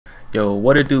Yo,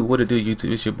 what it do,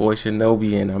 YouTube? It's your boy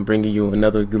Shinobi, and I'm bringing you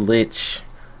another glitch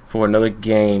for another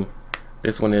game.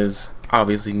 This one is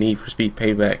obviously Need for Speed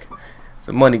Payback. It's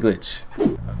a money glitch.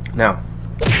 Now,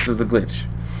 this is the glitch.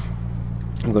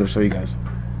 I'm going to show you guys.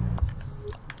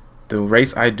 The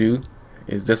race I do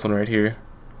is this one right here.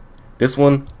 This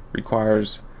one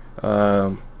requires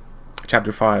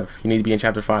Chapter 5. You need to be in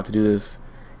Chapter 5 to do this,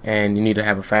 and you need to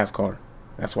have a fast car.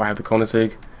 That's why I have the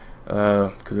Koenigsegg.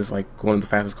 Because it's like one of the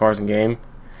fastest cars in game.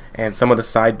 And some of the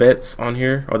side bets on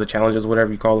here, or the challenges,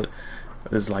 whatever you call it,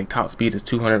 is like top speed is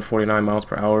 249 miles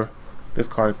per hour. This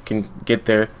car can get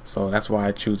there, so that's why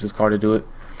I choose this car to do it.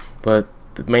 But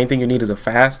the main thing you need is a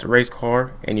fast race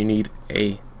car, and you need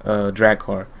a drag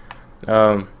car.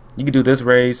 You can do this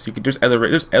race. You could there's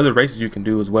other races you can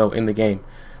do as well in the game,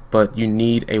 but you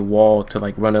need a wall to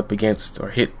like run up against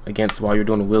or hit against while you're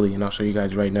doing a wheelie, and I'll show you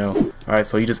guys right now. Alright,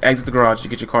 so you just exit the garage, you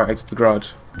get your car, exit the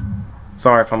garage.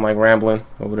 Sorry if I'm like rambling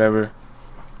or whatever,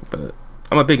 but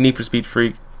I'm a big Need for Speed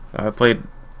freak. I played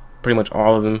pretty much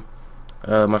all of them.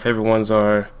 My favorite ones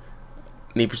are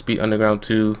Need for Speed Underground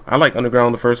 2. I like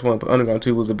Underground, the first one, but Underground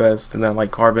 2 was the best, and then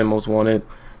like Carbon Most Wanted.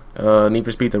 Need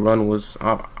for Speed The Run was,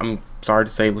 I'm sorry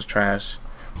to say, was trash.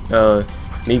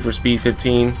 Need for Speed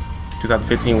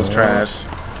 2015 was trash.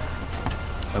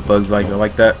 Bugs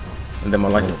like that, and then my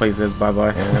license plate says bye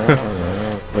bye.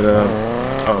 But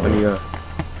oh, let me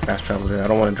fast travel there. I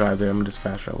don't want to drive there. I'm gonna just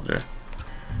fast travel there.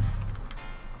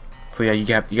 So yeah, you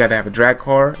got to have a drag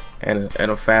car and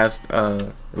a fast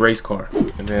race car.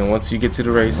 And then once you get to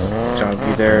the race, which I'll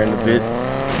be there in a bit.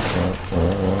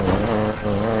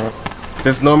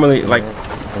 This normally, like,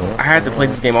 I had to play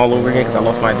this game all over again because I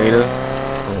lost my data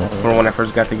from when I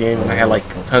first got the game, and I had like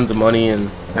tons of money and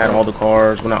I had all the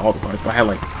cars. Well, not all the cars, but I had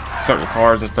like certain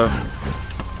cars and stuff.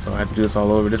 So I had to do this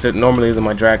all over. This normally isn't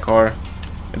my drag car.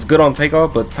 It's good on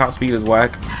takeoff, but top speed is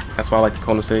whack. That's why I like the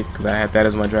Koenigsegg, because I had that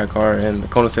as my drag car, and the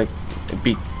Koenigsegg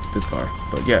beat this car.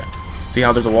 But yeah, see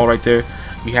how there's a wall right there?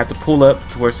 You have to pull up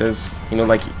to where it says, you know,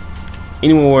 like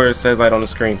anywhere where it says like on the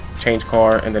screen, change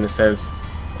car, and then it says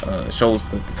shows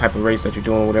the type of race that you're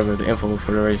doing, whatever the info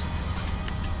for the race.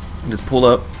 You just pull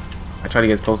up. I try to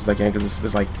get as close as I can because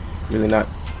it's like really not,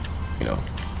 you know,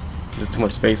 just too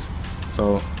much space.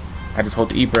 So I just hold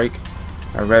the e-brake,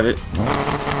 I rev it,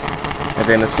 and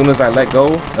then as soon as I let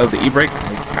go of the e-brake,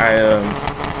 I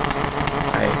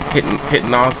hit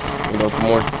NOS, you know, for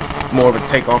more of a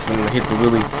takeoff, and hit the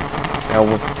wheelie.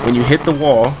 Now when you hit the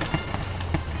wall,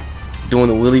 doing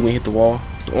the wheelie, when you hit the wall,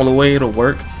 the only way it'll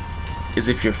work is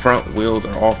if your front wheels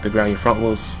are off the ground. Your front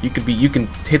wheels, you can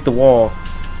hit the wall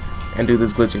and do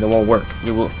this glitch and it won't work.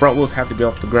 Your front wheels have to be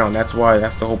off the ground. That's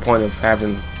the whole point of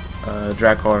having a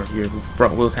drag car. Your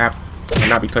front wheels have to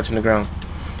not be touching the ground.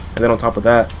 And then on top of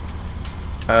that,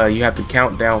 you have to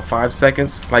count down 5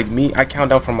 seconds. Like me, I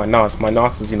count down from my NOS. My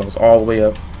NOS is, you know, it's all the way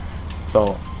up.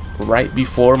 So right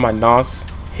before my NOS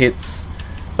hits,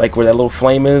 like where that little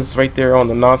flame is right there on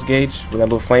the NOS gauge, where that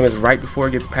little flame is, right before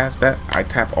it gets past that, I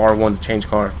tap R1 to change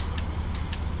car,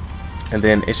 and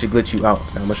then it should glitch you out.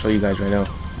 Now I'm gonna show you guys right now.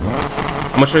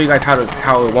 I'm gonna show you guys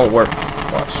how it won't work.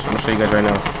 Watch. I'm gonna show you guys right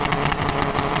now.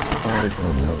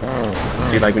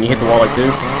 See, like when you hit the wall like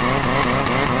this,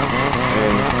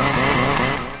 and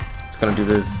it's gonna do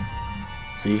this.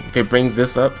 See, if it brings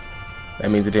this up,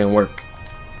 that means it didn't work.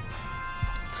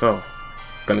 So,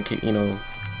 it's gonna keep, you know,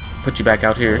 put you back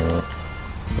out here.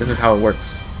 This is how it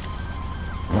works.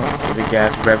 Give it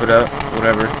gas, rev it up,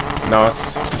 whatever.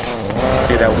 NOS.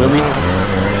 See that wheelie?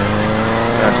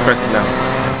 Now just press it now.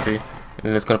 See?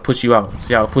 And it's gonna push you out.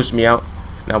 See how it pushed me out?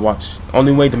 Now watch.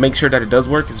 Only way to make sure that it does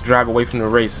work is drive away from the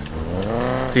race.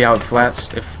 See how it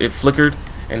flashed? If it flickered,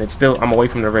 and it's still, I'm away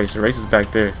from the race. The race is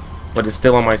back there, but it's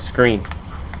still on my screen.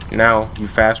 Now you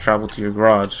fast travel to your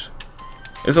garage.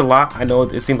 It's a lot. I know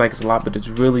it seems like it's a lot, but it's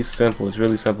really simple. It's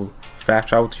really simple. Fast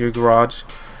travel to your garage.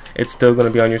 It's still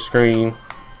gonna be on your screen.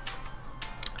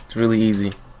 It's really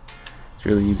easy. It's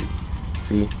really easy.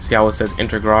 See how it says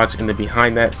enter garage, and then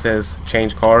behind that says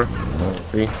change car.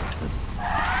 See,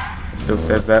 it still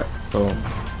says that. So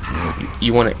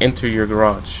you want to enter your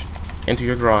garage. Enter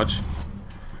your garage,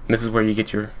 and this is where you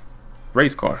get your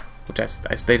race car, which I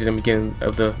stated in the beginning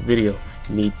of the video.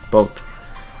 You need both.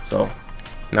 So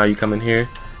now you come in here,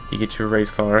 you get your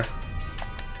race car,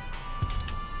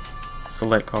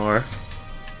 select car,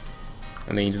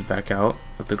 and then you just back out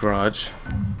of the garage.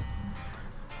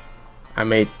 I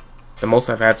made, the most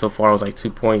I've had so far was like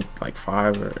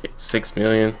 2.5 or 6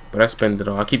 million, but I spend it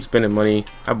all. I keep spending money.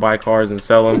 I buy cars and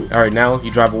sell them. Alright, now you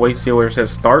drive away. See where it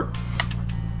says start?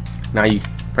 Now you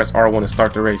press R1 to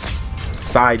start the race.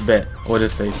 Side bet. What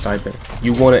does it say? Side bet.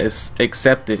 You want to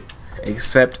accept it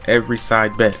accept every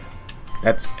side bet.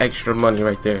 That's extra money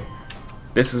right there.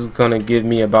 This is gonna give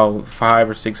me about $500,000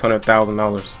 or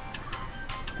 $600,000.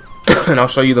 And I'll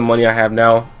show you the money I have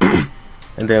now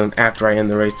and then after I end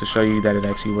the race to show you that it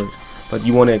actually works. But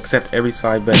you want to accept every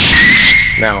side bet.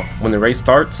 Now when the race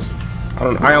starts,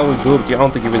 I always do it, but I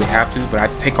don't think you really have to, but I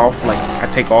take off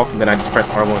and then I just press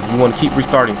R1. You want to keep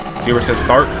restarting. See where it says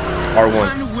start?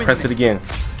 R1. Press it again.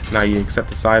 Now you accept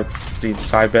the side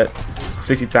bet.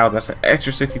 60,000. That's an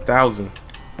extra 60,000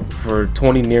 for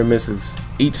 20 near misses.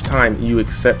 Each time you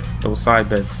accept those side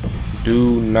bets,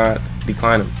 do not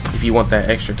decline them if you want that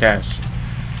extra cash.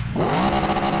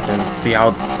 And see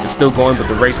how it's still going, but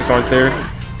the racers aren't there.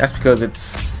 That's because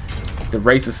the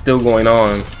race is still going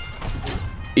on,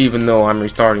 even though I'm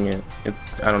restarting it.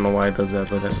 I don't know why it does that,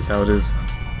 but that's just how it is.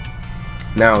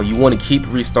 Now you want to keep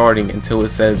restarting until it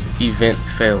says event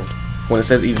failed. When it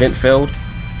says event failed,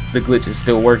 the glitch is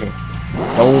still working.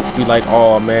 Don't be like,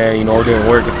 oh man, you know, it didn't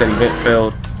work, it said event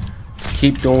failed. Just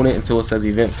keep doing it until it says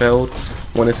event failed.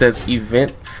 When it says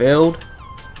event failed,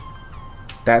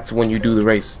 that's when you do the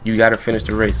race. You gotta finish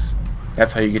the race.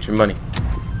 That's how you get your money.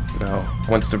 Now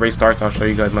once the race starts, I'll show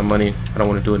you guys my money. I don't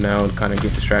want to do it now and kind of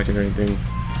get distracted or anything.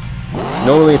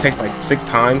 Normally it takes like 6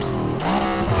 times.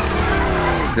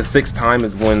 The 6th time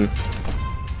is when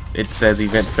it says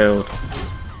event failed.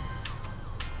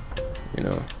 You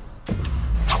know.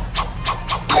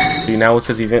 See, now it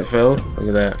says event failed. Look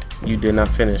at that. You did not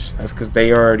finish. That's because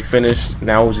they already finished.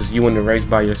 Now it's just you in the race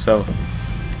by yourself.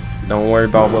 Don't worry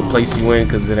about what place you in,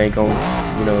 because it ain't gonna,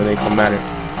 you know, it ain't gonna matter.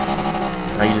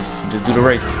 Now you just do the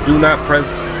race. Do not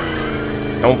press.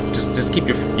 Don't just keep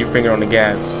your finger on the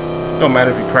gas. Don't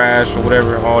matter if you crash or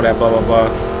whatever. All that blah blah blah.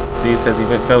 See, it says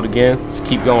event failed again. Just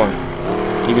keep going,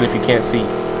 even if you can't see.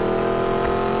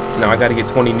 Now I got to get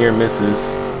 20 near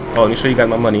misses. Oh, let me show you guys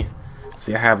my money.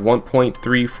 See, I have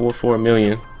 1.344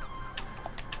 million.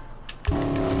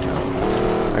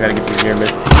 I gotta get these near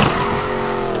misses.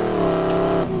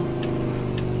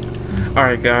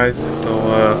 Alright guys, so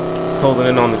closing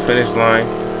in on the finish line.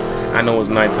 I know it's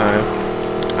nighttime.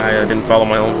 I didn't follow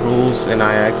my own rules and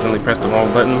I accidentally pressed the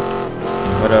wrong button.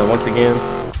 But once again,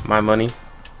 my money.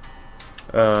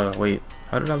 Wait,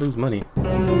 how did I lose money?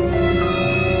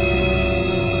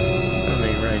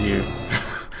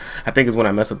 I think it's when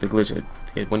I mess up the glitch.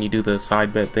 When you do the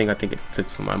side bet thing, I think it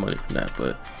took some of my money from that.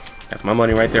 But that's my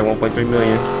money right there, 1.3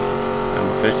 million. I'm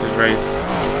gonna finish this race.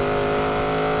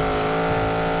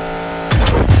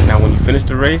 Now, when you finish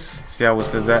the race, see how it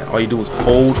says that? All you do is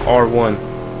hold R1.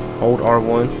 Hold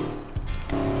R1.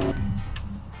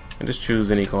 And just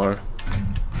choose any car.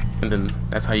 And then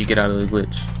that's how you get out of the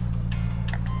glitch.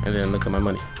 And then look at my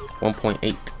money,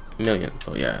 1.8 million.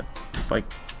 So yeah, it's like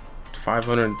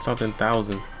 500 something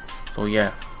thousand. So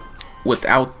yeah,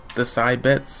 without the side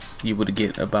bets, you would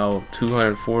get about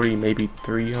 240, maybe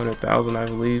 300,000, I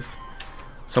believe,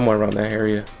 somewhere around that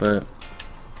area. But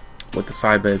with the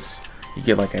side bets, you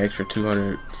get like an extra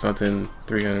 200 something,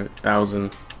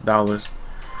 $300,000,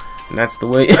 and that's the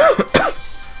way.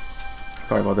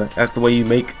 Sorry about that. That's the way you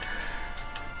make,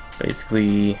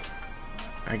 basically,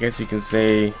 I guess you can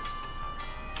say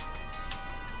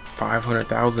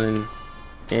 500,000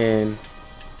 in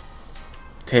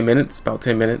 10 minutes, about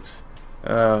 10 minutes.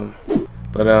 If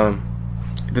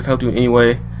this helped you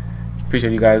anyway,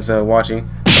 appreciate you guys watching.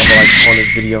 Drop a like on this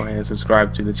video and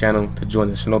subscribe to the channel to join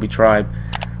the Shinobi tribe.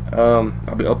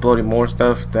 I'll be uploading more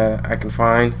stuff that I can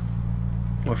find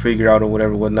or figure out or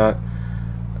whatever, whatnot.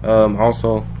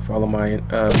 Also follow my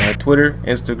my Twitter,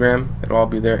 Instagram. It'll all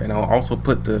be there, and I'll also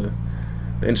put the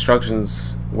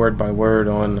instructions word by word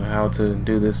on how to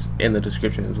do this in the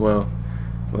description as well.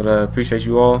 But appreciate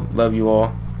you all, love you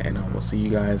all, and I will see you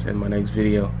guys in my next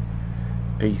video.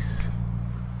 Peace.